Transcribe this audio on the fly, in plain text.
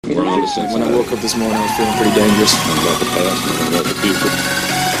When I woke up this morning, I was feeling pretty dangerous. Think about the past and think about the future.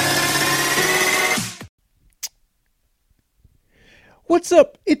 What's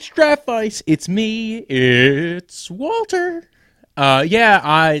up? It's Draft Vice. It's me. It's Walter.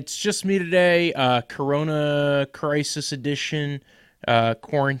 It's just me today. Corona Crisis Edition.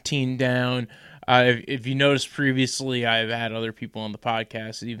 Quarantine down. If you noticed previously, I've had other people on the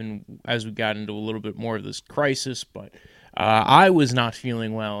podcast, even as we got into a little bit more of this crisis, but I was not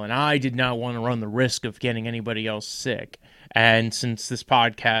feeling well, and I did not want to run the risk of getting anybody else sick. And since this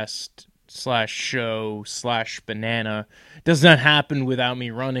podcast /show/banana does not happen without me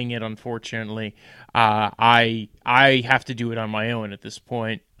running it, unfortunately, I have to do it on my own at this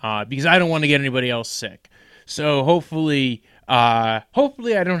point because I don't want to get anybody else sick. So hopefully I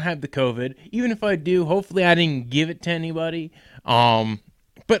don't have the COVID. Even if I do, hopefully I didn't give it to anybody.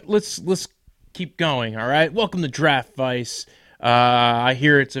 But let's keep going, all right? Welcome to Draft Vice. I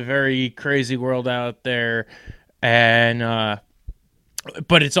hear it's a very crazy world out there, and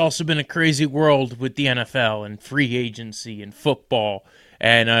but it's also been a crazy world with the NFL and free agency and football.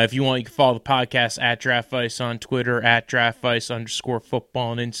 And if you want, you can follow the podcast at DraftVice on Twitter, at DraftVice_football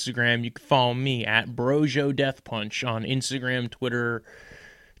on Instagram. You can follow me at BrojoDeathPunch on Instagram, Twitter,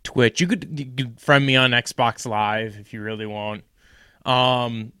 Twitch. You could friend me on Xbox Live if you really want.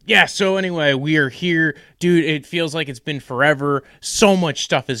 So anyway, we are here. Dude, it feels like it's been forever. So much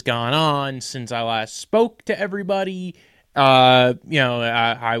stuff has gone on since I last spoke to everybody.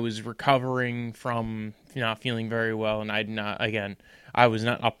 I was recovering from not feeling very well, and I was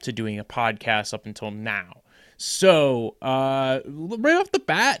not up to doing a podcast up until now. So, right off the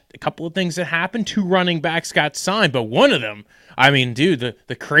bat, a couple of things that happened. 2 running backs got signed, but one of them,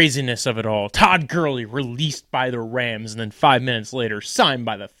 the craziness of it all. Todd Gurley released by the Rams, and then 5 minutes later, signed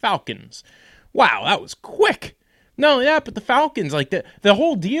by the Falcons. Wow, that was quick. Not only that, but the Falcons, the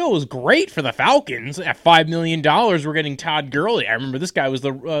whole deal was great for the Falcons. At $5 million, we're getting Todd Gurley. I remember this guy was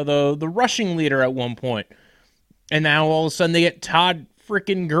the rushing leader at one point. And now all of a sudden they get Todd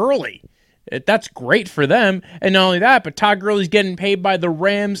freaking Gurley. That's great for them. And not only that, but Todd Gurley's getting paid by the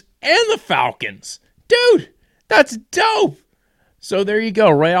Rams and the Falcons. Dude, that's dope. So there you go.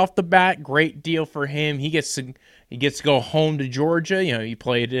 Right off the bat, great deal for him. He gets to go home to Georgia. He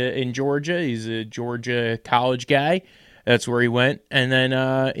played in Georgia. He's a Georgia college guy. That's where he went. And then,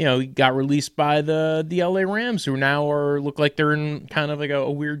 he got released by the LA Rams, who now look like they're in kind of like a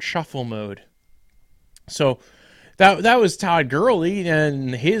weird shuffle mode. So that was Todd Gurley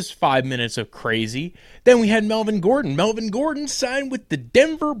and his 5 minutes of crazy. Then we had Melvin Gordon. Melvin Gordon signed with the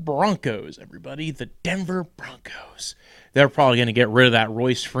Denver Broncos. Everybody, the Denver Broncos. They're probably going to get rid of that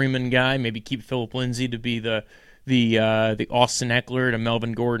Royce Freeman guy. Maybe keep Philip Lindsay to be the Austin Eckler to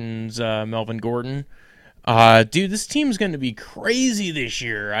Melvin Gordon's Melvin Gordon. Dude, this team's going to be crazy this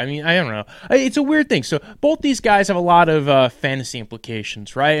year. I don't know. It's a weird thing. So both these guys have a lot of fantasy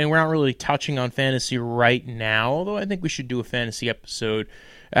implications, right? And we're not really touching on fantasy right now, although I think we should do a fantasy episode,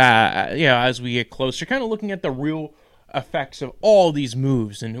 as we get closer, kind of looking at the real effects of all these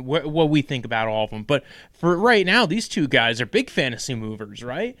moves and what we think about all of them. But for right now, these two guys are big fantasy movers,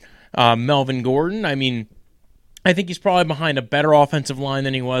 right? Melvin Gordon, I think he's probably behind a better offensive line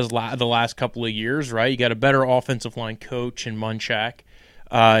than he was the last couple of years, right? You got a better offensive line coach in Munchak.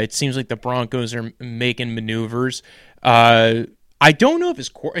 It seems like the Broncos are making maneuvers. I don't know if his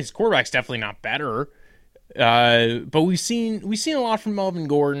quarterback's definitely not better, but we've seen a lot from Melvin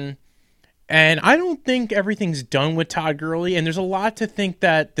Gordon. And I don't think everything's done with Todd Gurley, and there's a lot to think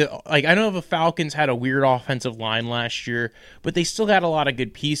that I know the Falcons had a weird offensive line last year, but they still got a lot of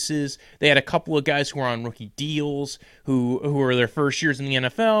good pieces. They had a couple of guys who were on rookie deals who were their first years in the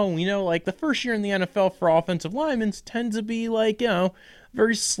NFL. And we know the first year in the NFL for offensive linemen tends to be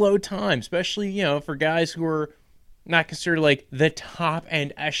very slow time, especially for guys who are not considered the top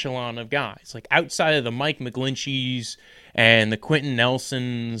end echelon of guys, outside of the Mike McGlincheys and the Quentin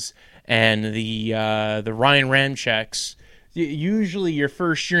Nelsons and the Ryan Ramczyks. Usually your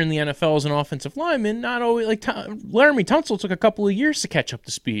first year in the NFL as an offensive lineman, not always Laramie Tunsil took a couple of years to catch up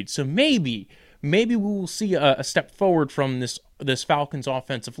to speed. So maybe we will see a step forward from this Falcons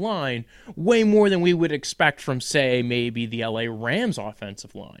offensive line, way more than we would expect from, say, maybe the LA Rams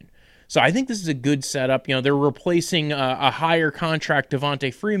offensive line. So I think this is a good setup. They're replacing a higher contract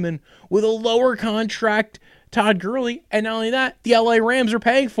Devontae Freeman with a lower contract Todd Gurley, and not only that, the LA Rams are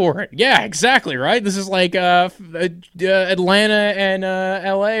paying for it. Yeah, exactly, right? This is Atlanta and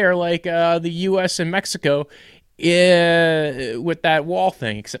LA are the U.S. and Mexico with that wall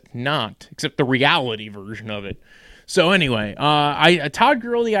thing, except the reality version of it. So anyway, Todd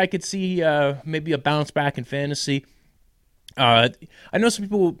Gurley, I could see maybe a bounce back in fantasy. I know some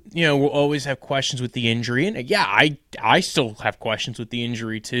people, will always have questions with the injury, and yeah, I still have questions with the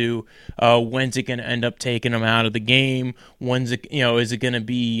injury too. When's it going to end up taking him out of the game? When's it, is it going to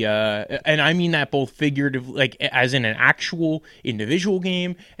be? And I mean that both figurative, like as in an actual individual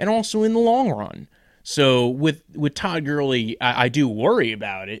game, and also in the long run. So with Todd Gurley, I do worry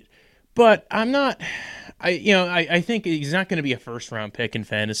about it, but I'm not. I think he's not going to be a first round pick in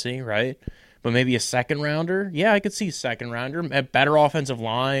fantasy, right? But maybe a second rounder. Yeah, I could see a second rounder. A better offensive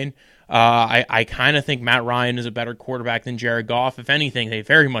line. I kind of think Matt Ryan is a better quarterback than Jared Goff. If anything, they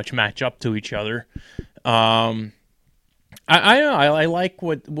very much match up to each other. I know. I like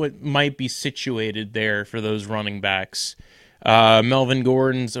what might be situated there for those running backs. Melvin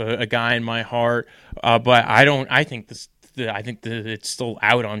Gordon's a guy in my heart, but I don't. I think that it's still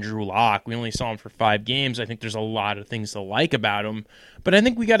out on Drew Lock. We only saw him for 5 games. I think there's a lot of things to like about him, but I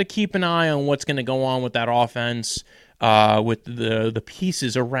think we got to keep an eye on what's going to go on with that offense, with the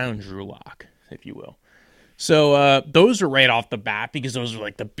pieces around Drew Lock, if you will. So those are right off the bat because those are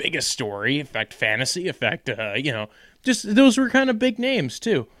like the biggest story. Affect fantasy, just those were kind of big names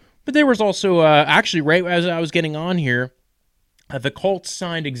too. But there was also actually right as I was getting on here. The Colts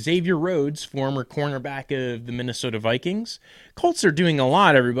signed Xavier Rhodes, former cornerback of the Minnesota Vikings. Colts are doing a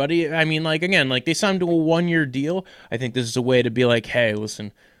lot, everybody. I mean, they signed to a 1-year deal. I think this is a way to be like, hey,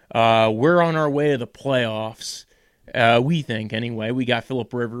 listen, we're on our way to the playoffs. We think, anyway. We got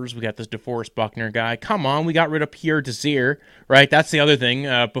Phillip Rivers. We got this DeForest Buckner guy. Come on, we got rid of Pierre Desir, right? That's the other thing.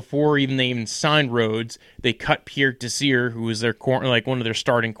 Before they even signed Rhodes, they cut Pierre Desir, who was their one of their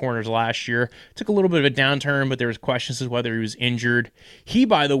starting corners last year. Took a little bit of a downturn, but there was questions as whether he was injured. He,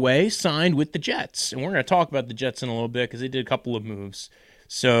 by the way, signed with the Jets, and we're going to talk about the Jets in a little bit because they did a couple of moves.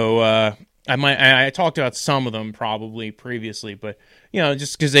 So I talked about some of them probably previously, but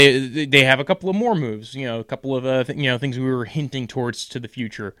just because they have a couple of more moves, a couple of things we were hinting towards to the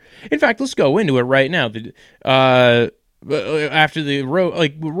future. In fact, let's go into it right now. After the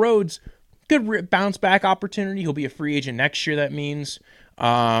Rhodes, good bounce back opportunity. He'll be a free agent next year. That means,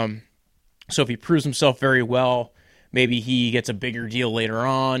 so if he proves himself very well, maybe he gets a bigger deal later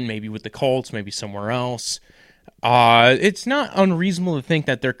on. Maybe with the Colts, maybe somewhere else. It's not unreasonable to think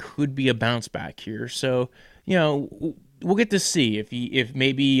that there could be a bounce back here. So, we'll get to see if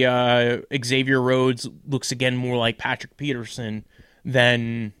maybe Xavier Rhodes looks again more like Patrick Peterson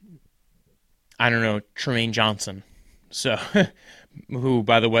than, I don't know, Tremaine Johnson. So, who,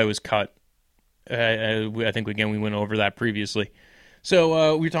 by the way, was cut. I think, again, we went over that previously.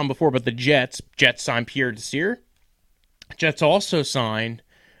 So, we were talking before about the Jets. Jets signed Pierre Desir. Jets also signed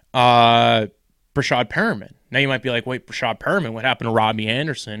Brashad Perriman. Now you might be like, wait, Brashad Perriman, what happened to Robbie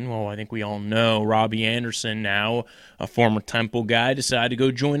Anderson? Well, I think we all know Robbie Anderson, now a former Temple guy, decided to go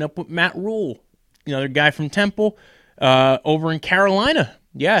join up with Matt Rule, another guy from Temple, over in Carolina.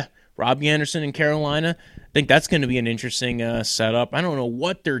 Yeah, Robbie Anderson in Carolina. I think that's going to be an interesting setup. I don't know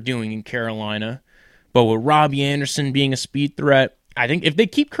what they're doing in Carolina, but with Robbie Anderson being a speed threat, I think if they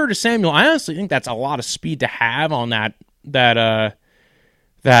keep Curtis Samuel, I honestly think that's a lot of speed to have on that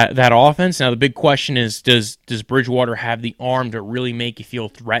offense. Now the big question is, does Bridgewater have the arm to really make you feel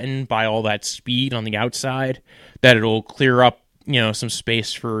threatened by all that speed on the outside, that it'll clear up some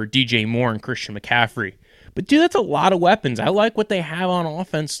space for DJ Moore and Christian McCaffrey? But dude, that's a lot of weapons. I like what they have on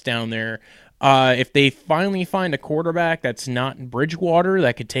offense down there. If they finally find a quarterback that's not Bridgewater,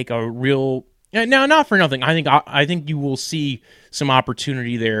 that could take a real now, not for nothing. I think you will see some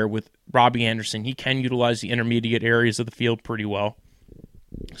opportunity there with Robbie Anderson. He can utilize the intermediate areas of the field pretty well.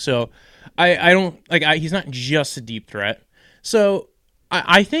 So I don't he's not just a deep threat. So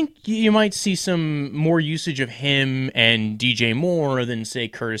I think you might see some more usage of him and DJ Moore than, say,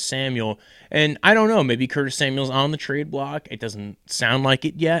 Curtis Samuel. And I don't know, maybe Curtis Samuel's on the trade block. It doesn't sound like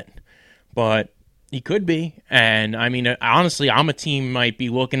it yet, but he could be. And I mean, honestly, I'm a team might be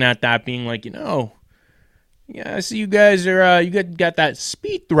looking at that being like, yeah, I see you guys are you got that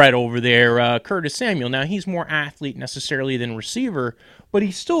speed threat over there, Curtis Samuel. Now he's more athlete necessarily than receiver, but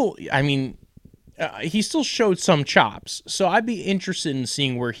he still showed some chops. So I'd be interested in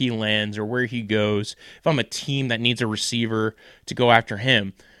seeing where he lands or where he goes if I'm a team that needs a receiver to go after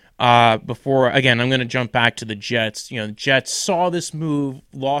him. Before, again, I'm going to jump back to the Jets. The Jets saw this move,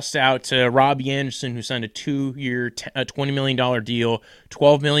 lost out to Robbie Anderson, who signed a 2-year, $20 million deal,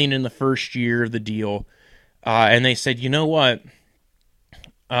 $12 million in the first year of the deal. And they said, you know what?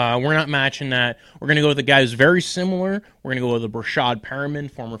 We're not matching that. We're going to go with a guy who's very similar. We're going to go with Brashad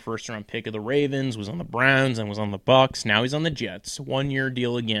Perriman, former first-round pick of the Ravens, was on the Browns and was on the Bucs. Now he's on the Jets. 1-year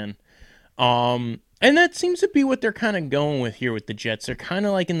deal again. And that seems to be what they're kind of going with here with the Jets. They're kind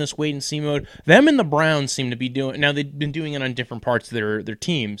of like in this wait and see mode. Them and the Browns seem to be doing. Now they've been doing it on different parts of their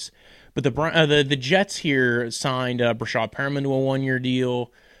teams, but the Jets here signed Brashad Perriman to a 1-year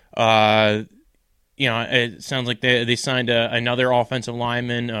deal. It sounds like they signed another offensive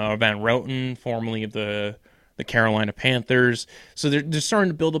lineman, Van Roten, formerly of the Carolina Panthers. So they're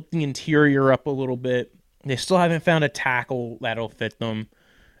starting to build up the interior up a little bit. They still haven't found a tackle that'll fit them,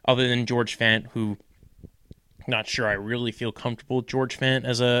 other than George Fant, who not sure I really feel comfortable with George Fant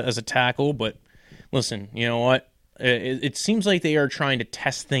as a tackle. But listen, you know what? It seems like they are trying to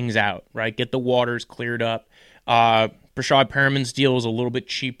test things out, right? Get the waters cleared up. Brashad Perriman's deal is a little bit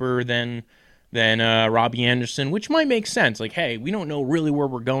cheaper than Robbie Anderson, which might make sense. Like, hey, we don't know really where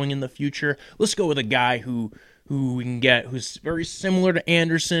we're going in the future. Let's go with a guy who we can get who's very similar to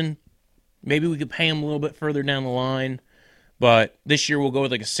Anderson. Maybe we could pay him a little bit further down the line. But this year we'll go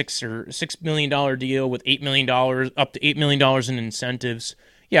with like a $6 million deal with $8 million, up to $8 million in incentives.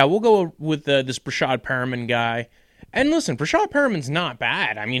 Yeah, we'll go with this Brashad Perriman guy. And listen, Brashad Perriman's not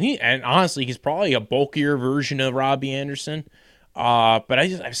bad. I mean, honestly, he's probably a bulkier version of Robbie Anderson. But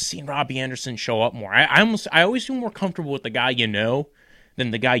I've seen Robbie Anderson show up more. I always feel more comfortable with the guy you know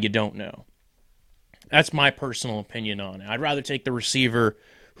than the guy you don't know. That's my personal opinion on it. I'd rather take the receiver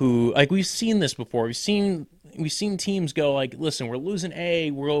who, like, we've seen this before. We've seen teams go like, listen, we're losing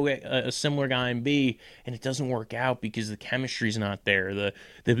A, we'll get a similar guy in B, and it doesn't work out because the chemistry's not there.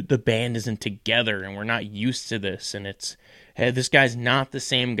 The band isn't together, and we're not used to this. And it's, hey, this guy's not the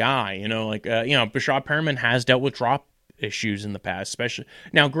same guy. Brashad Perriman has dealt with drop issues in the past, especially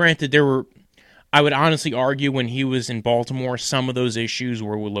now. Granted, I would honestly argue when he was in Baltimore, some of those issues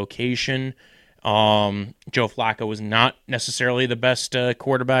were with location. Joe Flacco was not necessarily the best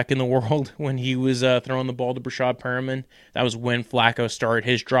quarterback in the world when he was throwing the ball to Brashad Perriman. That was when Flacco started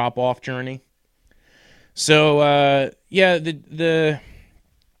his drop-off journey. So,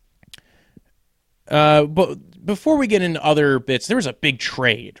 but before we get into other bits, there was a big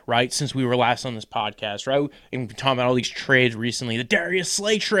trade, right, since we were last on this podcast, right? And we've been talking about all these trades recently. The Darius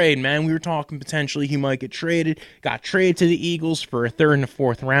Slay trade, man. We were talking potentially he might get traded. Got traded to the Eagles for a 3rd and a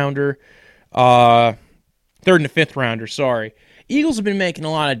 4th rounder. 3rd and a 5th rounder, sorry. Eagles have been making a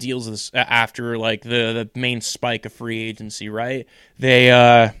lot of deals after like the main spike of free agency, right?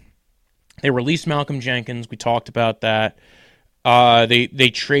 They released Malcolm Jenkins. We talked about that.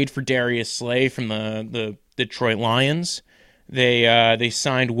 They trade for Darius Slay from the Detroit Lions. They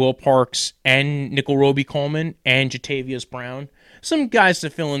signed Will Parks and Nickel Roby-Coleman and Jatavius Brown. Some guys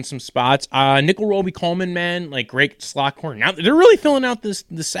to fill in some spots. Nickel Roby-Coleman, man, like great slot corner. Now they're really filling out the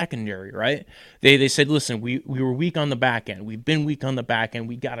secondary, right? They said, listen, we were weak on the back end. We've been weak on the back end.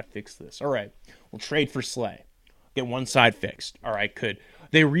 We got to fix this. All right, we'll trade for Slay. Get one side fixed. All right, good.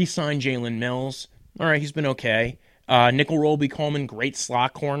 They re-signed Jalen Mills. All right, he's been okay. Nickel Roby-Coleman, great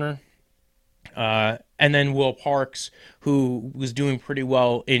slot corner. And then Will Parks, who was doing pretty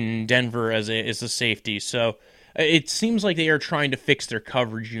well in Denver as a safety. So it seems like they are trying to fix their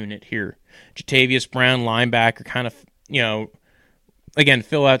coverage unit here. Jatavius Brown, linebacker, kind of, again,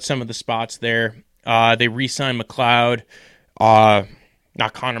 fill out some of the spots there. They re-signed McLeod.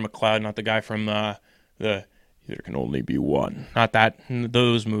 Not Connor McLeod, not the guy from the There Can Only Be One. Not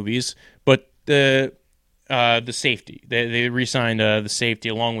those movies, but the safety. They re-signed the safety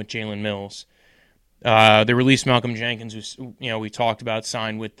along with Jalen Mills. They released Malcolm Jenkins, who we talked about,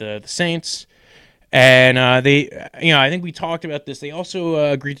 signed with the Saints. And I think we talked about this. They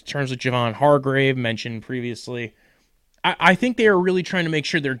also agreed to terms with Javon Hargrave, mentioned previously. I think they are really trying to make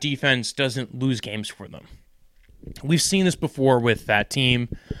sure their defense doesn't lose games for them. We've seen this before with that team.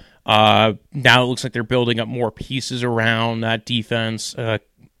 Now it looks like they're building up more pieces around that defense.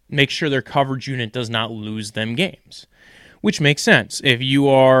 Make sure their coverage unit does not lose them games, which makes sense. If you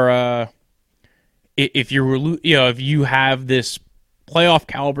are, if you have this playoff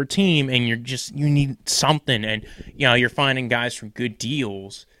caliber team and you need something, and you're finding guys from good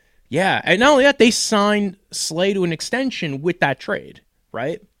deals. Yeah, and not only that, they signed Slay to an extension with that trade,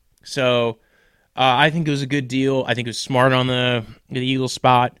 right? So I think it was a good deal. I think it was smart on the Eagles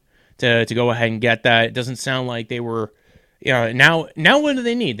spot to go ahead and get that. It doesn't sound like they were, now what do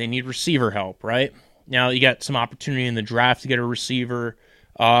they need? They need receiver help, right? Now you got some opportunity in the draft to get a receiver.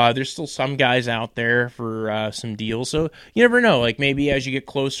 There's still some guys out there for some deals, so you never know. Like maybe as you get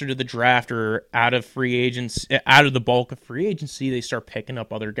closer to the draft or out of the bulk of free agency, they start picking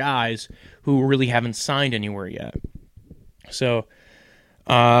up other guys who really haven't signed anywhere yet. So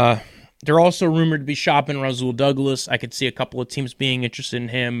they're also rumored to be shopping Rasul Douglas. I could see a couple of teams being interested in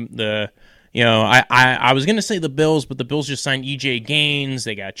him. The I was going to say the Bills, but the Bills just signed E.J. Gaines.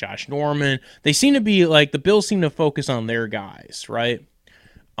 They got Josh Norman. They seem to be like, the Bills seem to focus on their guys, right?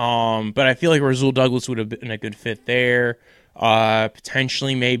 But I feel like Rasul Douglas would have been a good fit there.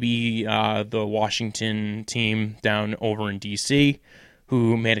 Potentially maybe the Washington team down over in D.C.,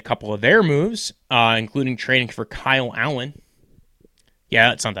 who made a couple of their moves, including trading for Kyle Allen.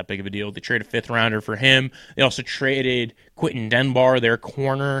 Yeah, it's not that big of a deal. They traded a fifth-rounder for him. They also traded Quinton Dunbar, their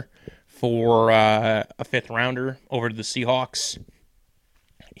corner, for a fifth-rounder over to the Seahawks.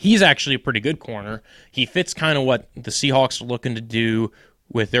 He's actually a pretty good corner. He fits kind of what the Seahawks are looking to do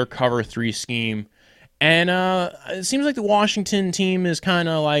with their cover 3 scheme. And it seems like the Washington team is kind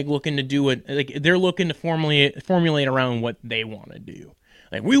of like looking to do it. Like they're looking to formulate around what they want to do.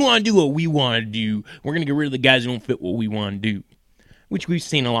 Like, we want to do what we want to do. We're going to get rid of the guys who don't fit what we want to do, which we've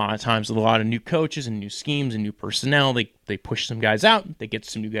seen a lot of times with a lot of new coaches and new schemes and new personnel. They push some guys out. They get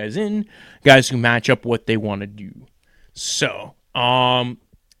some new guys in, guys who match up what they want to do. So, also,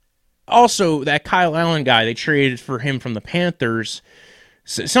 that Kyle Allen guy, they traded for him from the Panthers.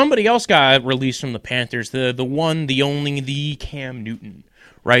 Somebody else got released from the Panthers, the one, the only, the Cam Newton,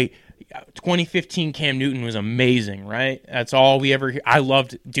 right? 2015 Cam Newton was amazing, right? That's all we ever. I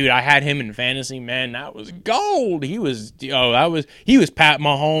loved, dude. I had him in fantasy, man. That was gold. He was Pat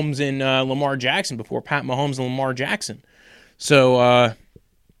Mahomes and Lamar Jackson before Pat Mahomes and Lamar Jackson. So,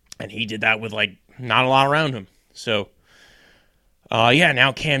 and he did that with like not a lot around him. So,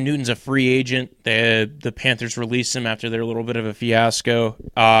 now Cam Newton's a free agent. The Panthers released him after their little bit of a fiasco.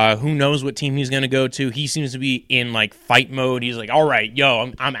 Who knows what team he's going to go to? He seems to be in like fight mode. He's like, all right,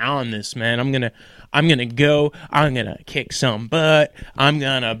 I'm on this, man. I'm gonna go. I'm gonna kick some butt. I'm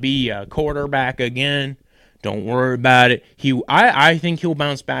gonna be a quarterback again. Don't worry about it. I think he'll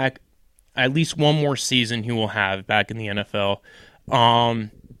bounce back. At least one more season he will have back in the NFL.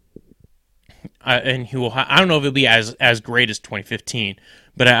 And he will. I don't know if it'll be as great as 2015,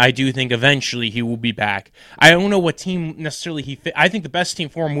 but I do think eventually he will be back. I don't know what team necessarily he fit. I think the best team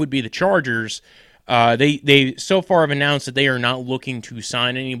for him would be the Chargers. They so far have announced that they are not looking to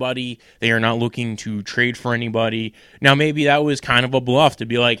sign anybody. They are not looking to trade for anybody. Now maybe that was kind of a bluff to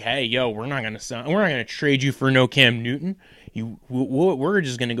be like, hey, we're not gonna trade you for no Cam Newton. We're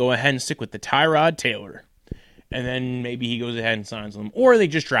just gonna go ahead and stick with the Tyrod Taylor. And then maybe he goes ahead and signs them. Or they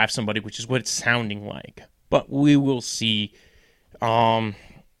just draft somebody, which is what it's sounding like. But we will see.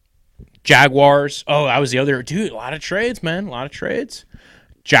 Jaguars. Oh, that was the other. Dude, a lot of trades, man. A lot of trades.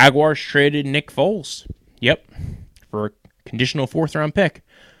 Jaguars traded Nick Foles. Yep. For a conditional 4th-round pick.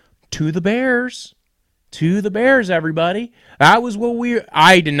 To the Bears. To the Bears, everybody. That was what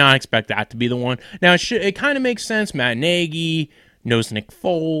I did not expect that to be the one. Now, it kind of makes sense. Matt Nagy knows Nick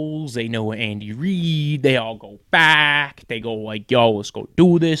Foles. They know Andy Reid. They all go back. They go like, let's go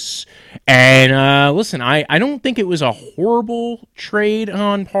do this. And listen, I don't think it was a horrible trade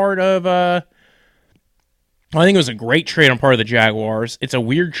on part of. I think it was a great trade on part of the Jaguars. It's a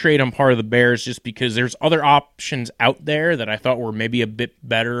weird trade on part of the Bears just because there's other options out there that I thought were maybe a bit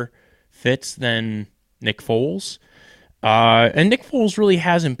better fits than Nick Foles. And Nick Foles really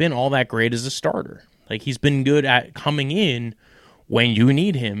hasn't been all that great as a starter. Like, he's been good at coming in when you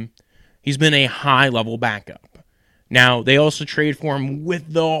need him. He's been a high-level backup. Now, they also trade for him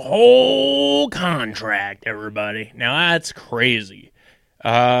with the whole contract, everybody. Now, that's crazy.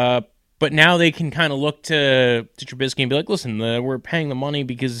 But now they can kind of look to Trubisky and be like, listen, we're paying the money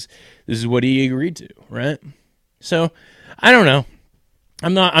because this is what he agreed to, right? So, I don't know.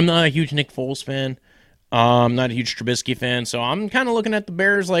 I'm not a huge Nick Foles fan. I'm not a huge Trubisky fan, so I'm kind of looking at the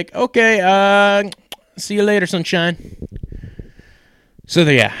Bears like, okay, see you later, sunshine. So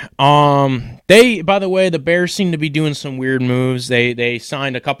by the way, the Bears seem to be doing some weird moves. They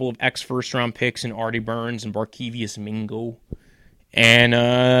signed a couple of ex-first-round picks in Artie Burns and Barkevious Mingo, and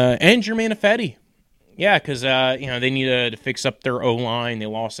Jermaine Ifedi. Yeah, because they needed to fix up their O-line. They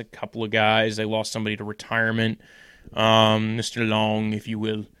lost a couple of guys. They lost somebody to retirement, Mr. Long, if you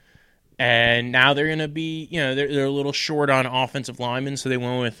will. And now they're going to be, they're a little short on offensive linemen, so they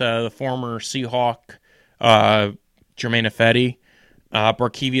went with the former Seahawk Jermaine Ifedi.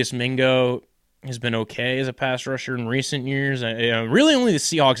 Barkevious Mingo has been okay as a pass rusher in recent years. Really only the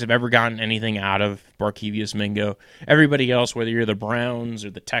Seahawks have ever gotten anything out of Barkevious Mingo. Everybody else, whether you're the Browns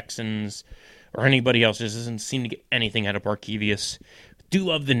or the Texans or anybody else, just doesn't seem to get anything out of Barkevious. Do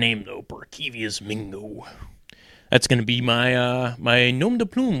love the name, though, Barkevious Mingo. That's going to be my nom de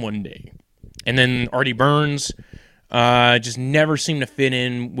plume one day. And then Artie Burns just never seemed to fit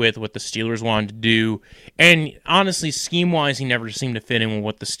in with what the Steelers wanted to do. And honestly, scheme-wise, he never seemed to fit in with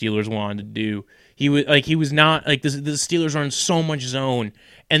what the Steelers wanted to do. He was not like the Steelers are in so much zone,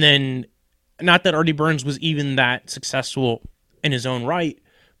 and then not that Artie Burns was even that successful in his own right,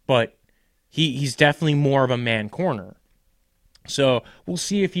 but he's definitely more of a man corner. So we'll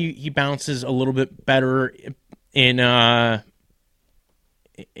see if he bounces a little bit better in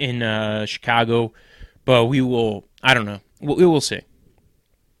Chicago, but I don't know. We will see.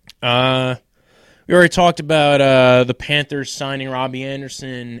 We already talked about the Panthers signing Robbie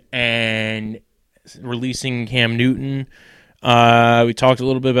Anderson and releasing Cam Newton. We talked a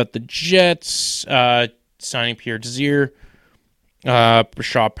little bit about the Jets signing Pierre Desir.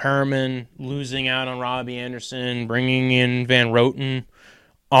 Brashad Perriman losing out on Robbie Anderson, bringing in Van Roten.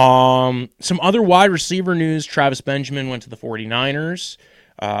 Some other wide receiver news. Travis Benjamin went to the 49ers.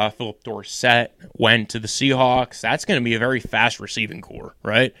 Philip Dorsett went to the Seahawks. That's going to be a very fast receiving core,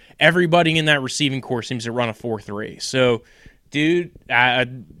 right? Everybody in that receiving core seems to run a 4-3. So, dude,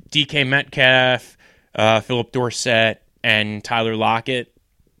 DK Metcalf, Philip Dorsett, and Tyler Lockett.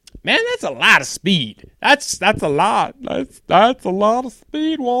 Man, that's a lot of speed. That's a lot. That's a lot of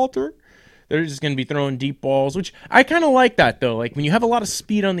speed, Walter. They're just going to be throwing deep balls, which I kind of like that, though. Like, when you have a lot of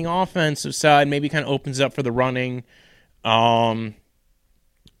speed on the offensive side, maybe kind of opens up for the running. And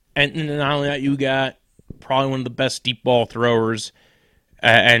not only that, you got probably one of the best deep ball throwers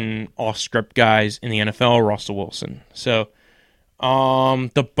and off-script guys in the NFL, Russell Wilson. So,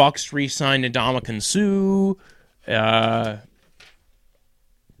 the Bucs re-signed Ndamukong Suh.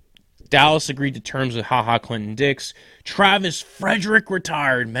 Dallas agreed to terms with HaHa Clinton-Dix. Travis Frederick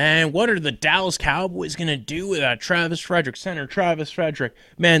retired, man. What are the Dallas Cowboys going to do without Travis Frederick? Center Travis Frederick.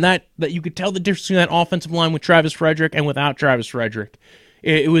 Man, that you could tell the difference between that offensive line with Travis Frederick and without Travis Frederick.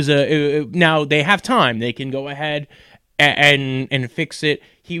 Now they have time. They can go ahead and fix it.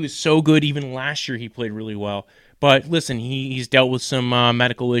 He was so good. Even last year he played really well. But listen, he's dealt with some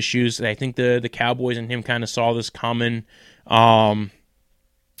medical issues. I think the Cowboys and him kind of saw this coming.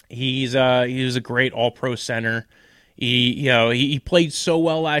 He was a great All-Pro center. He played so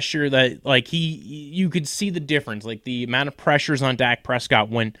well last year that you could see the difference. Like the amount of pressures on Dak Prescott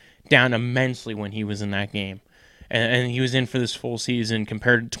went down immensely when he was in that game, and he was in for this full season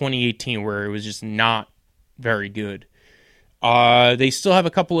compared to 2018 where it was just not very good. They still have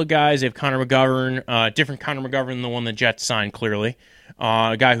a couple of guys. They have Connor McGovern, different Connor McGovern than the one the Jets signed, clearly.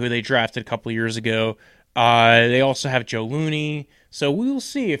 A guy who they drafted a couple of years ago. They also have Joe Looney. So we will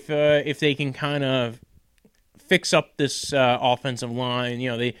see if they can kind of fix up this offensive line.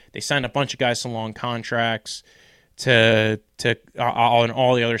 They signed a bunch of guys to long contracts to on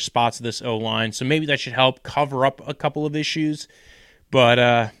all the other spots of this O-line. So maybe that should help cover up a couple of issues. But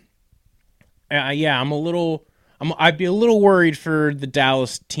I'd be a little worried for the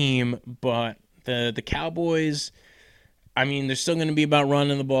Dallas team, but the Cowboys, I mean, they're still going to be about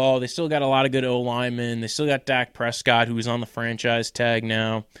running the ball. They still got a lot of good O-linemen. They still got Dak Prescott, who's on the franchise tag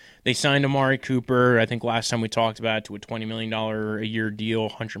now. They signed Amari Cooper, I think last time we talked about it, to a $20 million a year deal,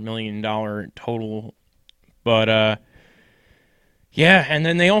 $100 million total. But, yeah, and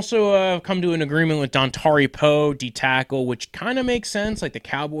then they also come to an agreement with Dontari Poe, D-tackle, which kind of makes sense. Like, the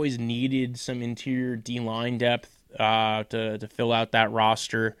Cowboys needed some interior D-line depth to fill out that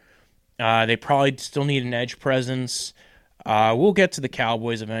roster. They probably still need an edge presence. We'll get to the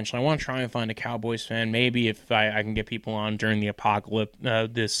Cowboys eventually. I want to try and find a Cowboys fan. Maybe if I can get people on during the apocalypse,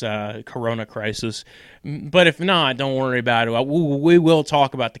 this Corona crisis. But if not, don't worry about it. We will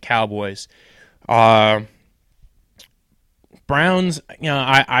talk about the Cowboys. Browns,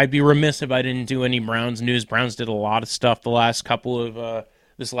 I'd be remiss if I didn't do any Browns news. Browns did a lot of stuff the last couple of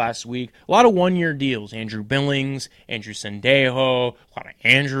this last week. A lot of one-year deals. Andrew Billings, Andrew Sendejo, a lot of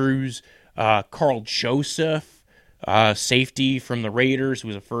Andrews, Carl Joseph. Safety from the Raiders, who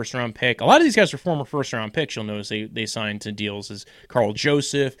was a first-round pick. A lot of these guys are former first-round picks. You'll notice they signed to deals as Carl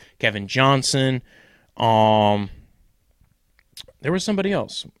Joseph, Kevin Johnson. There was somebody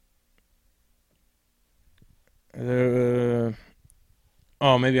else. Maybe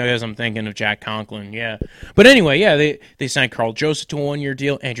I guess I'm thinking of Jack Conklin. Yeah, but anyway, yeah, they signed Carl Joseph to a one-year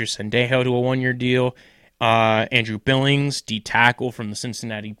deal, Andrew Sendejo to a one-year deal, Andrew Billings, D-tackle from the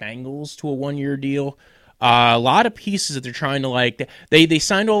Cincinnati Bengals, to a one-year deal. A lot of pieces that they're trying to they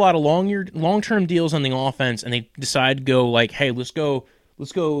signed a lot of long-term deals on the offense, and they decided to go hey, let's go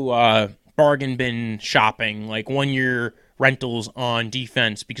bargain bin shopping, 1 year rentals on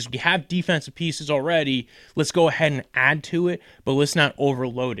defense, because we have defensive pieces already. Let's go ahead and add to it, but let's not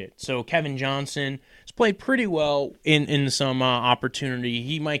overload it. So Kevin Johnson has played pretty well in some opportunity.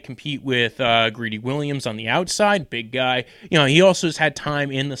 He might compete with Greedy Williams on the outside, big guy. He also has had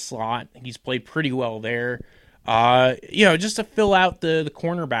time in the slot. He's played pretty well there. Just to fill out the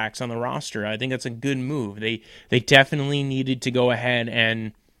cornerbacks on the roster. I think that's a good move. They definitely needed to go ahead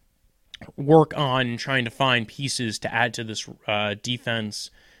and work on trying to find pieces to add to this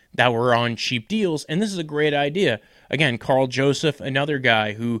defense that were on cheap deals. And this is a great idea. Again, Carl Joseph, another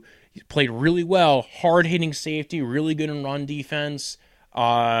guy who played really well, hard-hitting safety, really good in run defense.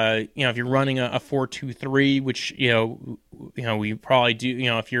 If you're running a 4-2-3, which we probably do.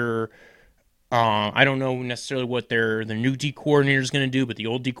 If you're, I don't know necessarily what the new D coordinator is going to do, but the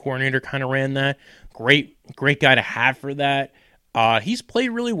old D coordinator kind of ran that. Great guy to have for that. He's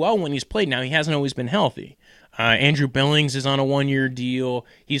played really well when he's played. Now he hasn't always been healthy. Andrew Billings is on a 1-year deal.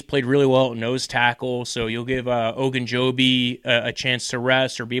 He's played really well at nose tackle, so you'll give Ogunjobi a chance to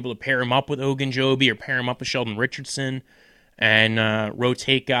rest, or be able to pair him up with Ogunjobi or pair him up with Sheldon Richardson and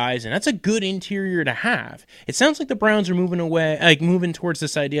rotate guys, and that's a good interior to have. It sounds like the Browns are moving towards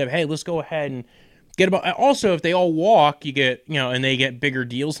this idea of, hey, let's go ahead and get about. Also, if they all walk, you get and they get bigger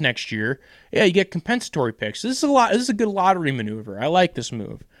deals next year. Yeah, you get compensatory picks. This is a good lottery maneuver. I like this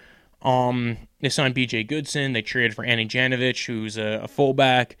move. They signed B.J. Goodson. They traded for Andy Janovich, who's a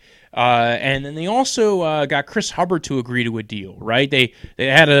fullback. And then they also got Chris Hubbard to agree to a deal, right? They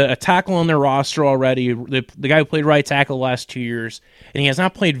had a tackle on their roster already, the guy who played right tackle the last 2 years, and he has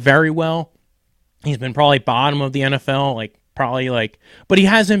not played very well. He's been probably bottom of the NFL, but he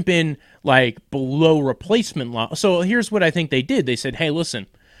hasn't been below replacement level. So here's what I think they did. They said, hey, listen,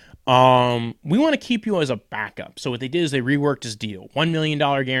 we want to keep you as a backup. So what they did is they reworked his deal. $1 million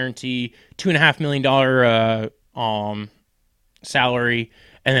guarantee, $2.5 million salary,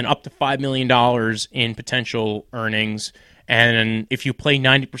 and then up to $5 million in potential earnings. And if you play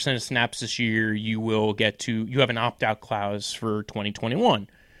 90% of snaps this year, you have an opt-out clause for 2021.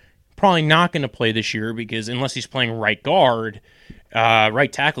 Probably not going to play this year because unless he's playing right guard,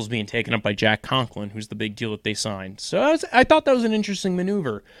 right tackle's being taken up by Jack Conklin, who's the big deal that they signed. So I thought that was an interesting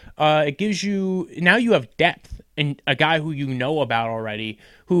maneuver. It gives you, now you have depth, and a guy who you know about already,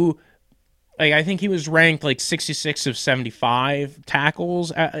 who, I think he was ranked 66 of 75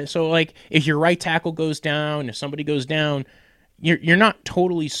 tackles. So if your right tackle goes down, if somebody goes down, you're not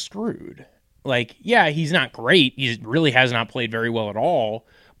totally screwed. He's not great. He really has not played very well at all.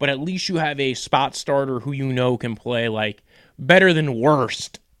 But at least you have a spot starter who can play better than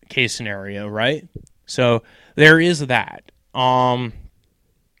worst case scenario, right? So there is that. New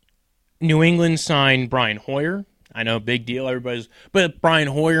England signed Brian Hoyer. I know, big deal. But Brian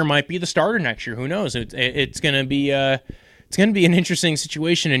Hoyer might be the starter next year. Who knows? It's going to be an interesting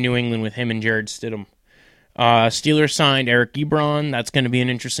situation in New England with him and Jared Stidham. Steelers signed Eric Ebron. That's going to be an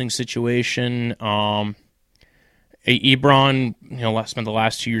interesting situation. Ebron, spent the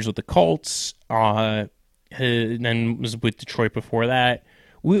last 2 years with the Colts, then was with Detroit before that.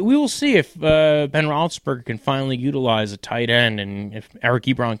 We will see if Ben Roethlisberger can finally utilize a tight end, and if Eric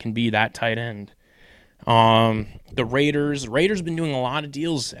Ebron can be that tight end. The Raiders have been doing a lot of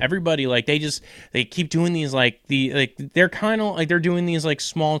deals. Everybody they keep doing these they're kind of they're doing these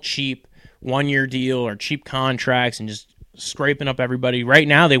small cheap 1-year deal or cheap contracts and just scraping up everybody. Right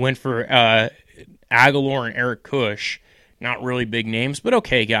now they went for Aguilar and Eric Kush, not really big names, but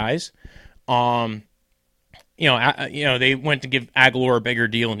okay guys. They went to give Aguilar a bigger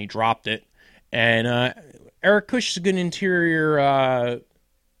deal and he dropped it. And Eric Kush is a good interior,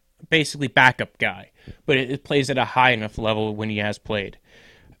 basically backup guy, but it plays at a high enough level when he has played.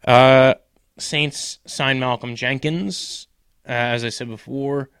 Saints signed Malcolm Jenkins, as I said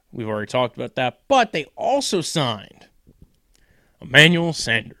before. We've already talked about that, but they also signed Emmanuel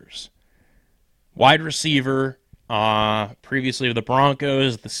Sanders, wide receiver, previously of the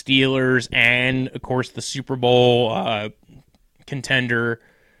Broncos, the Steelers, and, of course, the Super Bowl contender,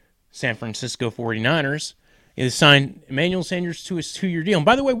 San Francisco 49ers. They signed Emmanuel Sanders to his 2-year deal. And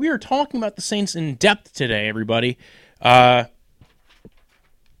by the way, we are talking about the Saints in depth today, everybody.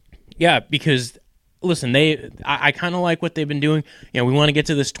 Because, listen, I kind of like what they've been doing. We want to get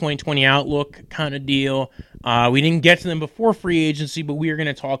to this 2020 outlook kind of deal. We didn't get to them before free agency, but we are going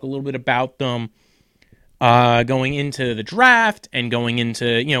to talk a little bit about them going into the draft and going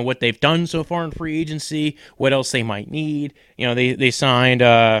into what they've done so far in free agency, what else they might need. They signed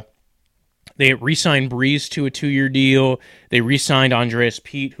they re-signed Breeze to a 2-year deal. They re-signed Andreas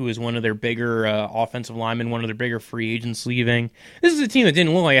Pete, who is one of their bigger offensive linemen, one of their bigger free agents leaving. This is a team that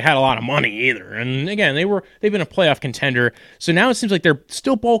didn't look like it had a lot of money either. And again, they've been a playoff contender. So now it seems like they're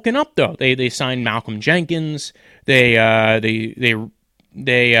still bulking up though. They signed Malcolm Jenkins. They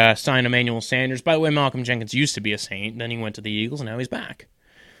signed Emmanuel Sanders. By the way, Malcolm Jenkins used to be a Saint. Then he went to the Eagles, and now he's back.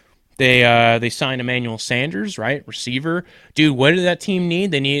 They signed Emmanuel Sanders, right? Receiver. Dude, what did that team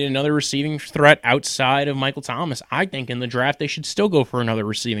need? They needed another receiving threat outside of Michael Thomas. I think in the draft they should still go for another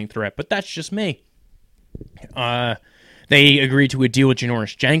receiving threat, but that's just me. They They agreed to a deal with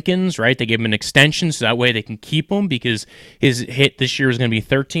Janoris Jenkins, right? They gave him an extension so that way they can keep him because his hit this year is going to be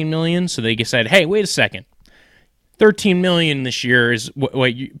 $13 million. So they said, hey, wait a second. $13 million this year is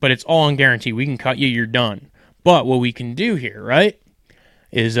but it's all on guarantee. We can cut you, you're done. But what we can do here, right,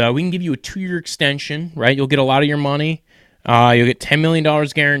 is we can give you a 2-year extension, right? You'll get a lot of your money. You'll get $10 million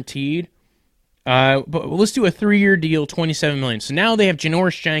guaranteed. But let's do a 3-year deal, $27 million. So now they have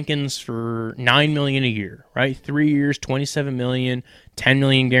Janoris Jenkins for $9 million a year, right? 3 years, $27 million, $10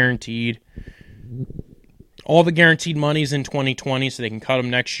 million guaranteed. All the guaranteed money's in 2020, so they can cut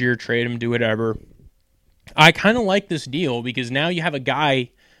him next year, trade him, do whatever. I kind of like this deal because now you have a guy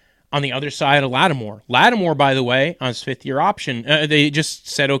on the other side of Lattimore. Lattimore, by the way, on his 5th-year option, they just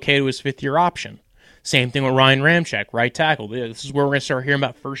said okay to his 5th-year option. Same thing with Ryan Ramczyk, right tackle. This is where we're going to start hearing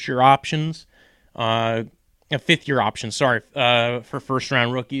about first-year options. A 5th-year option, for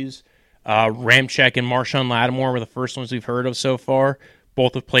first-round rookies. Ramczyk and Marshawn Lattimore were the first ones we've heard of so far.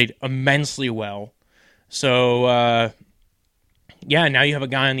 Both have played immensely well. So, now you have a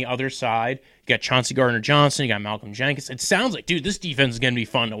guy on the other side. You got Chauncey Gardner-Johnson. You got Malcolm Jenkins. It sounds like, dude, this defense is going to be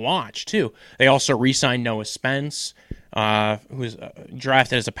fun to watch, too. They also re-signed Noah Spence, who was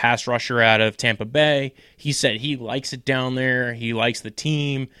drafted as a pass rusher out of Tampa Bay. He said he likes it down there. He likes the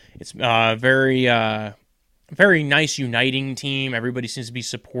team. It's very nice, uniting team. Everybody seems to be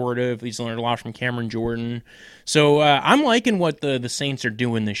supportive. He's learned a lot from Cameron Jordan. So I'm liking what the Saints are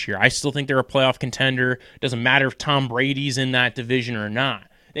doing this year. I still think they're a playoff contender. Doesn't matter if Tom Brady's in that division or not.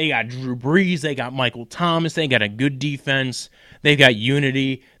 They got Drew Brees. They got Michael Thomas. They got a good defense. They've got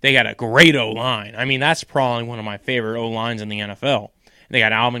unity. They got a great O-line. I mean, that's probably one of my favorite O-lines in the NFL. They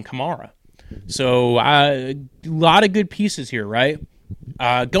got Alvin Kamara. So a lot of good pieces here, right?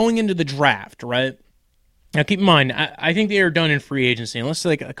 Going into the draft, right? Now, keep in mind, I think they are done in free agency. Unless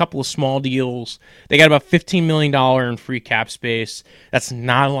like a couple of small deals. They got about $15 million in free cap space. That's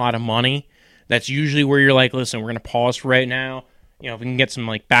not a lot of money. That's usually where you're like, listen, we're going to pause for right now. You know, if we can get some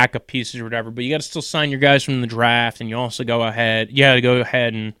like backup pieces or whatever, but you got to still sign your guys from the draft, and you also go ahead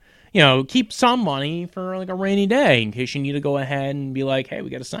and, you know, keep some money for like a rainy day in case you need to go ahead and be like, hey,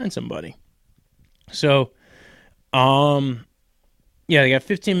 we got to sign somebody. So, they got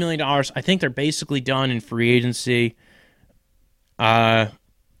 $15 million. I think they're basically done in free agency. I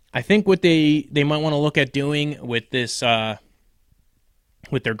think what they might want to look at doing with this,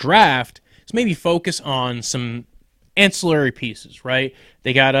 with their draft is maybe focus on some ancillary pieces, right?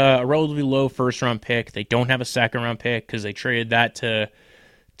 They got a relatively low first-round pick. They don't have a second-round pick because they traded that to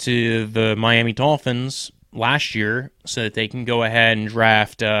the Miami Dolphins last year so that they can go ahead and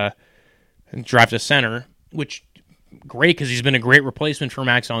draft a center, which great because he's been a great replacement for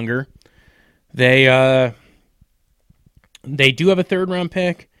Max Unger. They do have a third-round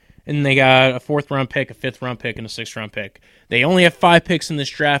pick, and they got a fourth-round pick, a fifth-round pick, and a sixth-round pick. They only have 5 picks in this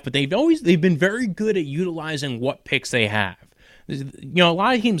draft, but they've been very good at utilizing what picks they have. You know, a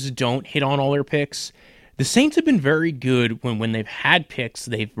lot of teams don't hit on all their picks. The Saints have been very good when they've had picks.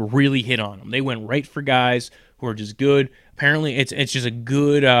 They've really hit on them. They went right for guys who are just good. Apparently, it's just a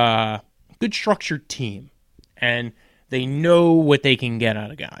good structured team, and they know what they can get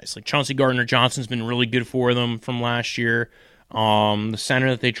out of guys. Like Chauncey Gardner-Johnson's been really good for them from last year. The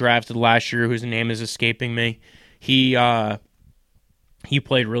center that they drafted last year, whose name is escaping me, he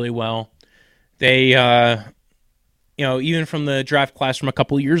played really well. They, even from the draft class from a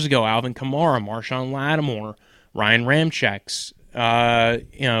couple of years ago, Alvin Kamara, Marshawn Lattimore, Ryan Ramczyk,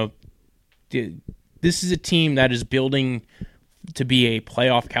 this is a team that is building to be a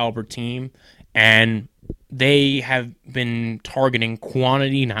playoff caliber team, and they have been targeting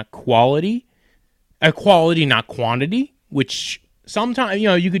quantity, not quality. Quality, not quantity, which sometimes,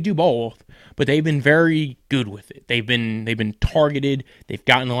 you could do both, but they've been very good with it. They've been targeted. They've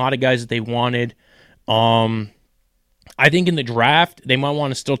gotten a lot of guys that they wanted. I think in the draft, they might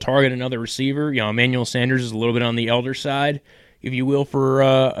want to still target another receiver. Emmanuel Sanders is a little bit on the elder side, if you will, for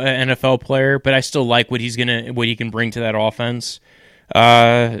an NFL player, but I still like what he can bring to that offense.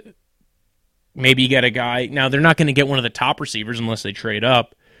 Maybe you get a guy. Now, they're not going to get one of the top receivers unless they trade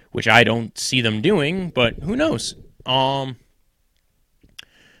up, which I don't see them doing, but who knows?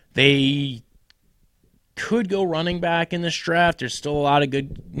 They could go running back in this draft. There's still a lot of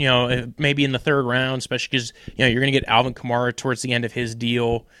good, maybe in the third round, especially because, you're going to get Alvin Kamara towards the end of his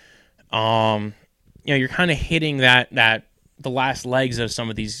deal. You're kind of hitting the last legs of some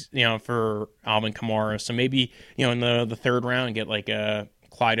of these, for Alvin Kamara. So maybe, in the third round, get like a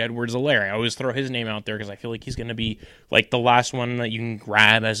Clyde Edwards-Helaire. I always throw his name out there because I feel like he's going to be like the last one that you can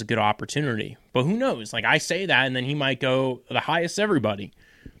grab as a good opportunity. But who knows? Like I say that, and then he might go the highest everybody.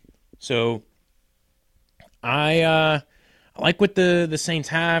 So I like what the Saints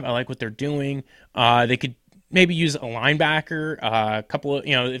have. I like what they're doing. They could maybe use a linebacker. A couple of,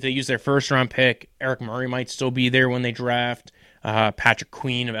 if they use their first round pick, Eric Murray might still be there when they draft. Patrick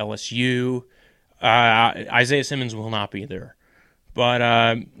Queen of LSU. Isaiah Simmons will not be there.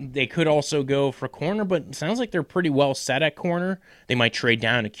 But they could also go for corner, but it sounds like they're pretty well set at corner. They might trade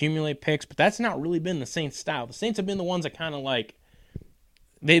down and accumulate picks, but that's not really been the Saints' style. The Saints have been the ones that kind of like,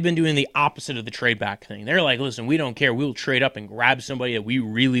 they've been doing the opposite of the trade back thing. They're like, listen, we don't care. We'll trade up and grab somebody that we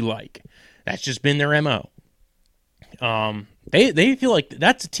really like. That's just been their MO. They feel like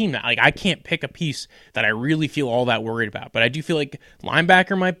that's a team that, like, I can't pick a piece that I really feel all that worried about. But I do feel like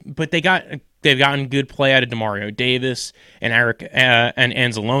linebacker might, but they've gotten good play out of Demario Davis and Eric and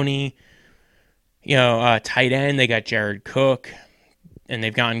Anzalone. Tight end, they got Jared Cook, and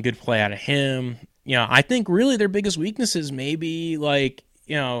they've gotten good play out of him. I think really their biggest weaknesses maybe like,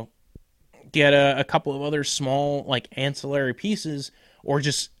 get a couple of other small like ancillary pieces or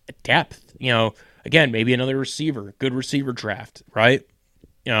just depth. Again, maybe another receiver, good receiver draft, right?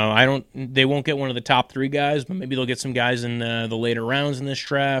 They won't get one of the top 3 guys, but maybe they'll get some guys in the later rounds in this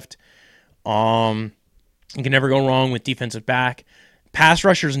draft. You can never go wrong with defensive back. Pass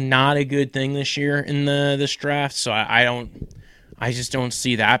rusher's not a good thing this year in this draft, so I just don't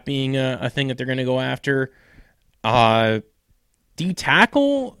see that being a thing that they're going to go after. D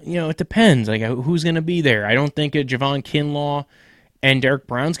tackle, it depends. Like who's going to be there. I don't think Javon Kinlaw and Derek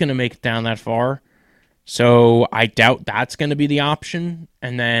Brown's going to make it down that far. So I doubt that's going to be the option.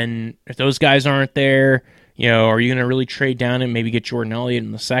 And then if those guys aren't there, are you going to really trade down and maybe get Jordan Elliott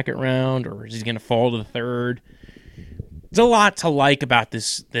in the second round, or is he going to fall to the third? There's a lot to like about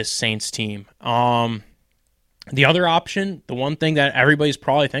this Saints team. The other option, the one thing that everybody's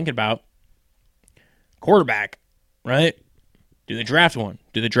probably thinking about, quarterback, right? Do they draft one?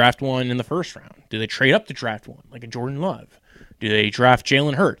 Do they draft one in the first round? Do they trade up to draft one, like a Jordan Love? Do they draft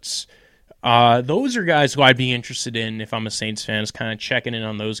Jalen Hurts? Those are guys who I'd be interested in if I'm a Saints fan, is kind of checking in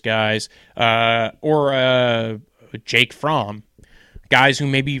on those guys. Or Jake Fromm, guys who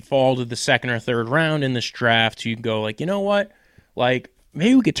maybe fall to the second or third round in this draft. You go like, you know what? Like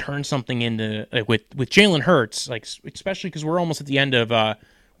maybe we could turn something into like with Jalen Hurts, like especially because we're almost at the end of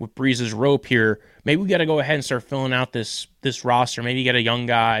with Breeze's rope here. Maybe we got to go ahead and start filling out this roster. Maybe get a young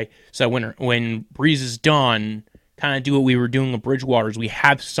guy so when Breeze is done, kind of do what we were doing with Bridgewater's. We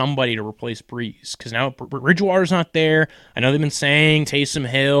have somebody to replace Breeze because now Bridgewater's not there. I know they've been saying Taysom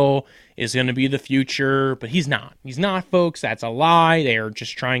Hill is going to be the future, but he's not. He's not, folks. That's a lie. They are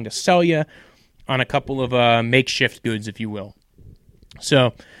just trying to sell you on a couple of makeshift goods, if you will.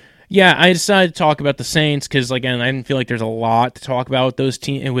 So, yeah, I decided to talk about the Saints because, again, I didn't feel like there's a lot to talk about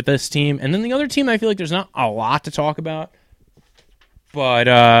with this team. And then the other team, I feel like there's not a lot to talk about,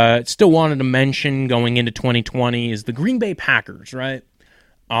 but still wanted to mention going into 2020 is the Green Bay Packers, right?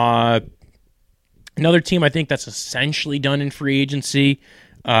 Another team I think that's essentially done in free agency.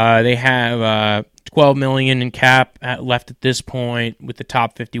 They have $12 million in cap left at this point with the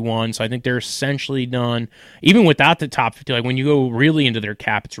top 51, so I think they're essentially done. Even without the top 50, like when you go really into their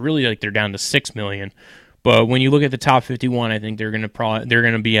cap, it's really like they're down to $6 million. But when you look at the top 51, I think they're going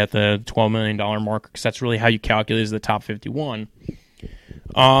to be at the $12 million mark because that's really how you calculate the top 51.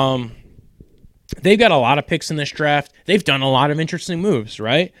 They've got a lot of picks in this draft. They've done a lot of interesting moves,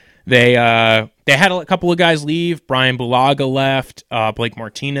 right? They had a couple of guys leave. Brian Bulaga left. Blake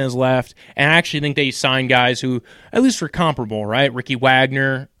Martinez left. And I actually think they signed guys who at least were comparable, right? Ricky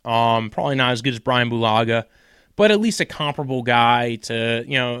Wagner, probably not as good as Brian Bulaga, but at least a comparable guy to,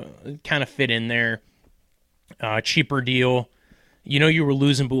 kind of fit in there. Cheaper deal. You were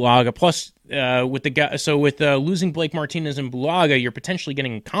losing Bulaga. Plus, with losing Blake Martinez and Bulaga, you're potentially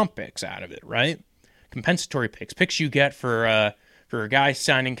getting comp picks out of it, right? Compensatory picks you get for guys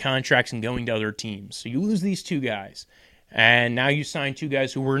signing contracts and going to other teams. So you lose these 2 guys, and now you sign 2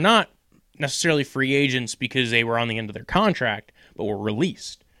 guys who were not necessarily free agents because they were on the end of their contract, but were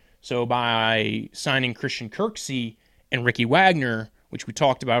released. So by signing Christian Kirksey and Ricky Wagner, which we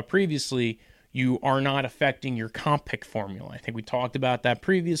talked about previously, you are not affecting your comp pick formula. I think we talked about that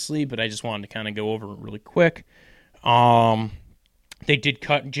previously, but I just wanted to kind of go over it really quick. They did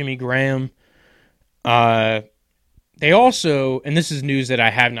cut Jimmy Graham. They also, and this is news that I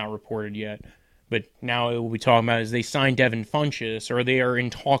have not reported yet, but now we'll be talking about, is they signed Devin Funchess, or they are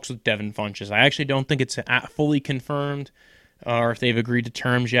in talks with Devin Funchess. I actually don't think it's fully confirmed or if they've agreed to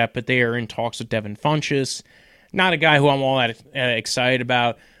terms yet, but they are in talks with Devin Funchess. Not a guy who I'm all that excited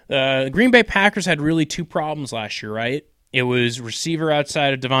about. The Green Bay Packers had really 2 problems last year, right? It was receiver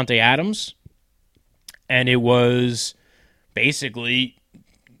outside of Devontae Adams, and it was basically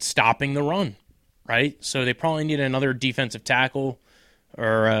stopping the run. right? So they probably need another defensive tackle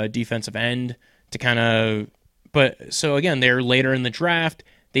or a defensive end to kind of. But so again, they're later in the draft.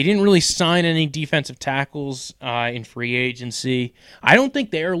 They didn't really sign any defensive tackles in free agency. I don't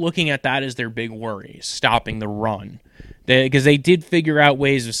think they're looking at that as their big worry, stopping the run. Because they did figure out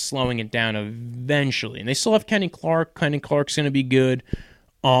ways of slowing it down eventually. And they still have Kenny Clark. Kenny Clark's going to be good.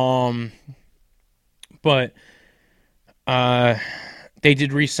 But they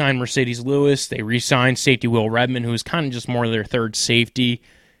did re-sign Mercedes Lewis. They re-signed safety Will Redmond, who was kind of just more their third safety.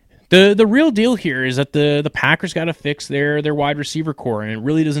 The real deal here is that the Packers got to fix their wide receiver core, and it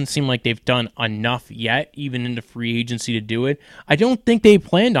really doesn't seem like they've done enough yet, even into free agency, to do it. I don't think they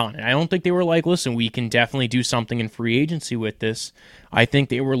planned on it. I don't think they were like, listen, we can definitely do something in free agency with this. I think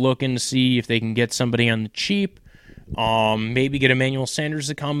they were looking to see if they can get somebody on the cheap, maybe get Emmanuel Sanders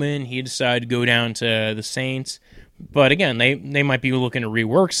to come in. He decided to go down to the Saints. But again, they might be looking to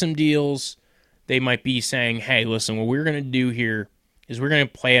rework some deals. They might be saying, hey, listen, what we're going to do here is we're going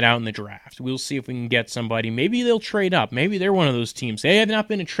to play it out in the draft. We'll see if we can get somebody. Maybe they'll trade up. Maybe they're one of those teams. They have not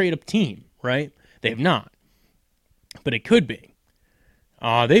been a trade-up team, right? They have not. But it could be.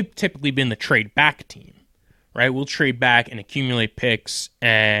 They've typically been the trade-back team, right? We'll trade back and accumulate picks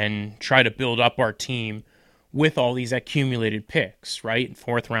and try to build up our team with all these accumulated picks, right?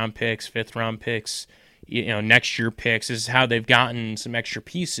 4th-round picks, 5th-round picks, next year picks. This is how they've gotten some extra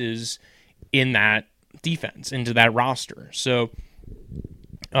pieces in that defense, into that roster. So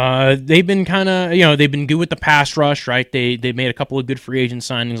they've been kind of, they've been good with the pass rush, right? They made a couple of good free agent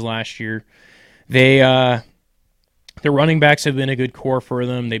signings last year. Their running backs have been a good core for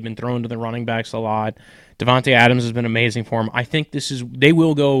them. They've been thrown to the running backs a lot. Davante Adams has been amazing for them. I think they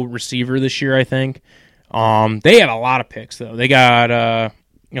will go receiver this year, I think. They have a lot of picks, though. They got,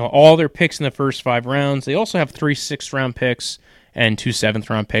 all their picks in the first 5 rounds. They also have 3 6th-round picks and 2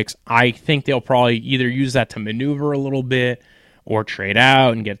 7th-round picks. I think they'll probably either use that to maneuver a little bit or trade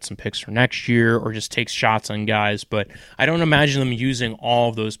out and get some picks for next year or just take shots on guys. But I don't imagine them using all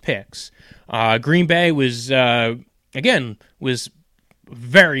of those picks. Green Bay was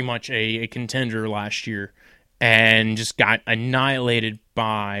very much a contender last year and just got annihilated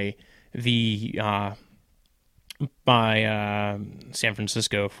by the San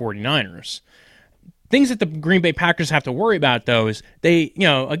Francisco 49ers. Things that the Green Bay Packers have to worry about, though, is their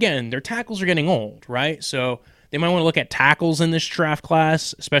tackles are getting old, right? So they might want to look at tackles in this draft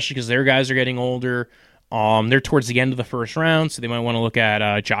class, especially because their guys are getting older. They're towards the end of the first round, so they might want to look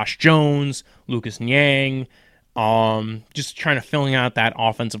at Josh Jones, Lucas Niang, just trying to filling out that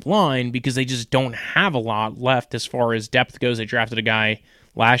offensive line because they just don't have a lot left as far as depth goes. They drafted a guy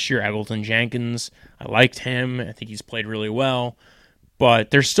last year, Eggleton Jenkins. I liked him. I think he's played really well.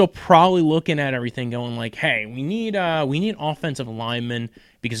 But they're still probably looking at everything going like, hey, we need offensive linemen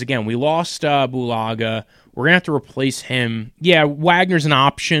because, again, we lost Bulaga. We're going to have to replace him. Yeah, Wagner's an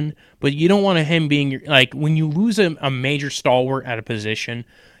option, but you don't want him being like when you lose a major stalwart at a position,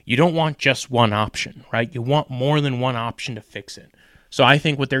 you don't want just one option, right? You want more than one option to fix it. So I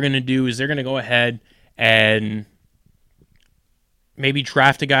think what they're going to do is they're going to go ahead and maybe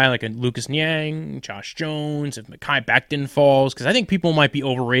draft a guy like a Lucas Niang, Josh Jones, if Mekhi Becton falls, because I think people might be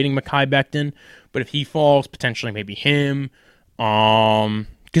overrating Mekhi Becton, but if he falls, potentially maybe him,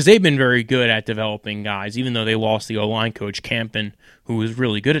 because they've been very good at developing guys, even though they lost the O-line coach, Campen, who was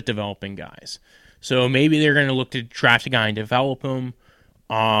really good at developing guys. So maybe they're going to look to draft a guy and develop him.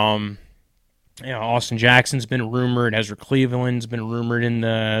 Austin Jackson's been rumored, Ezra Cleveland's been rumored in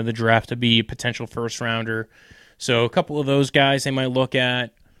the draft to be a potential first-rounder. So a couple of those guys they might look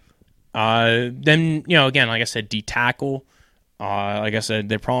at. Then, again, like I said, D-tackle. Like I said,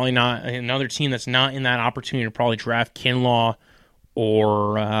 they're probably not another team that's not in that opportunity to probably draft Kinlaw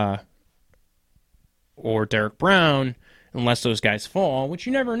or Derek Brown unless those guys fall, which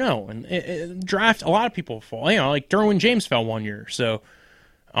you never know. And draft, a lot of people fall. Like Derwin James fell one year. So,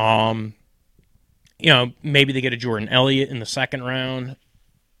 maybe they get a Jordan Elliott in the 2nd round.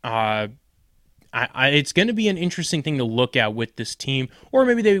 It's going to be an interesting thing to look at with this team. Or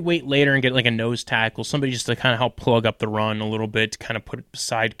maybe they wait later and get like a nose tackle, somebody just to kind of help plug up the run a little bit, to kind of put it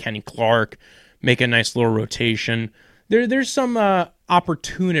beside Kenny Clark, make a nice little rotation. There's some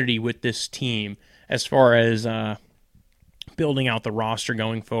opportunity with this team as far as building out the roster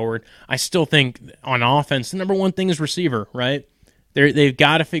going forward. I still think on offense, the number one thing is receiver, right? They've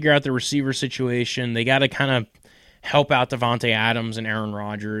got to figure out the receiver situation. They got to kind of help out Davante Adams and Aaron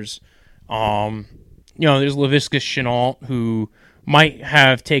Rodgers. There's Laviska Shenault, who might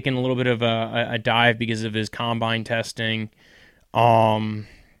have taken a little bit of a dive because of his combine testing.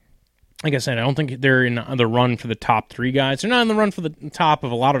 like I said, I don't think they're in the run for the top 3 guys. They're not in the run for the top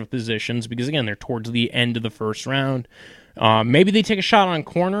of a lot of positions because, again, they're towards the end of the first round. Maybe they take a shot on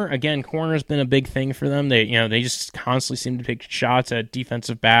corner. Again, corner's been a big thing for them. They just constantly seem to take shots at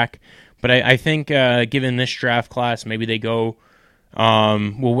defensive back. But I think given this draft class, maybe they go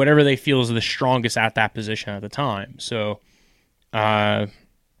whatever they feel is the strongest at that position at the time. So, like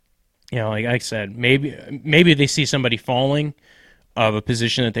I said, maybe they see somebody falling of a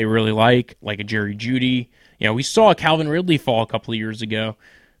position that they really like a Jerry Jeudy. We saw Calvin Ridley fall a couple of years ago,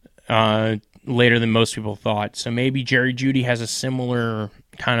 later than most people thought. So maybe Jerry Jeudy has a similar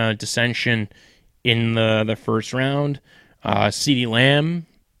kind of dissension in the first round. CeeDee Lamb,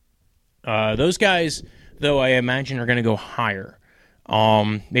 those guys, though, I imagine are going to go higher.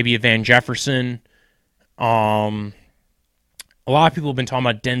 Maybe a Van Jefferson. A lot of people have been talking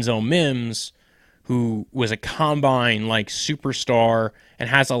about Denzel Mims, who was a combine superstar and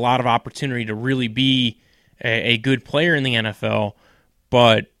has a lot of opportunity to really be a good player in the NFL,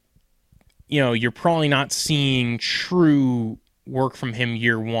 but you're probably not seeing true work from him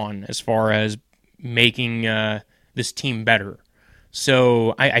year one as far as making this team better.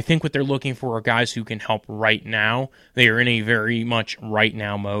 So I think what they're looking for are guys who can help right now. They are in a very much right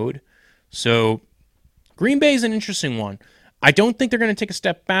now mode. So Green Bay is an interesting one. I don't think they're going to take a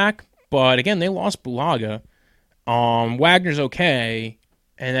step back, but again, they lost Bulaga. Wagner's okay.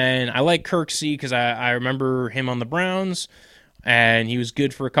 And then I like Kirksey because I remember him on the Browns, and he was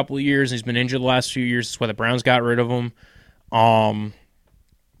good for a couple of years. He's been injured the last few years. That's why the Browns got rid of him.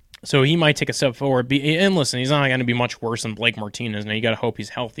 So he might take a step forward. And listen, he's not going to be much worse than Blake Martinez. Now you got to hope he's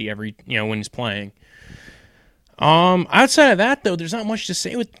healthy when he's playing. Outside of that, though, there's not much to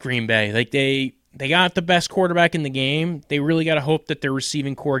say with Green Bay. They got the best quarterback in the game. They really got to hope that their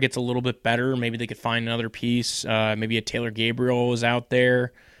receiving core gets a little bit better. Maybe they could find another piece. Maybe a Taylor Gabriel is out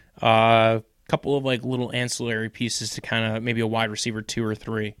there. A couple of little ancillary pieces to kind of maybe a wide receiver 2 or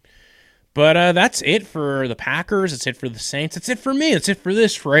 3. But that's it for the Packers. It's it for the Saints. It's it for me. It's it for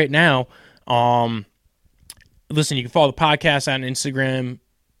this right now. Listen, you can follow the podcast on Instagram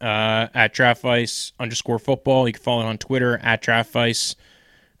at DraftVice_football. You can follow it on Twitter at DraftVice.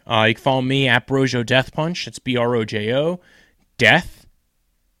 You can follow me at Brojo Death Punch. It's BROJO. Death,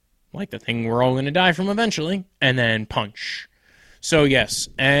 like the thing we're all going to die from eventually, and then punch. So, yes.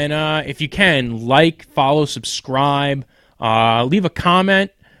 And if you can, follow, subscribe, leave a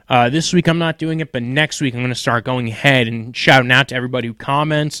comment. This week I'm not doing it, but next week I'm going to start going ahead and shouting out to everybody who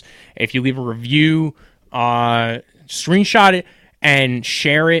comments. If you leave a review, screenshot it and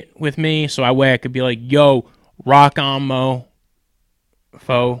share it with me so that way I could be like, yo, rock on, Mo.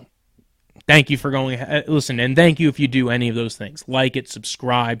 Fo. Thank you for going ahead. Listen, and thank you if you do any of those things. Like it,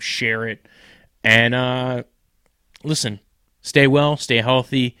 subscribe, share it, and listen, stay well, stay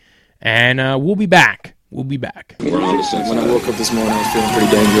healthy, and we'll be back. We'll be back. We're on the same When I side. woke up this morning, I was feeling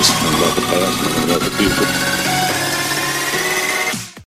pretty dangerous. About the past and about the future.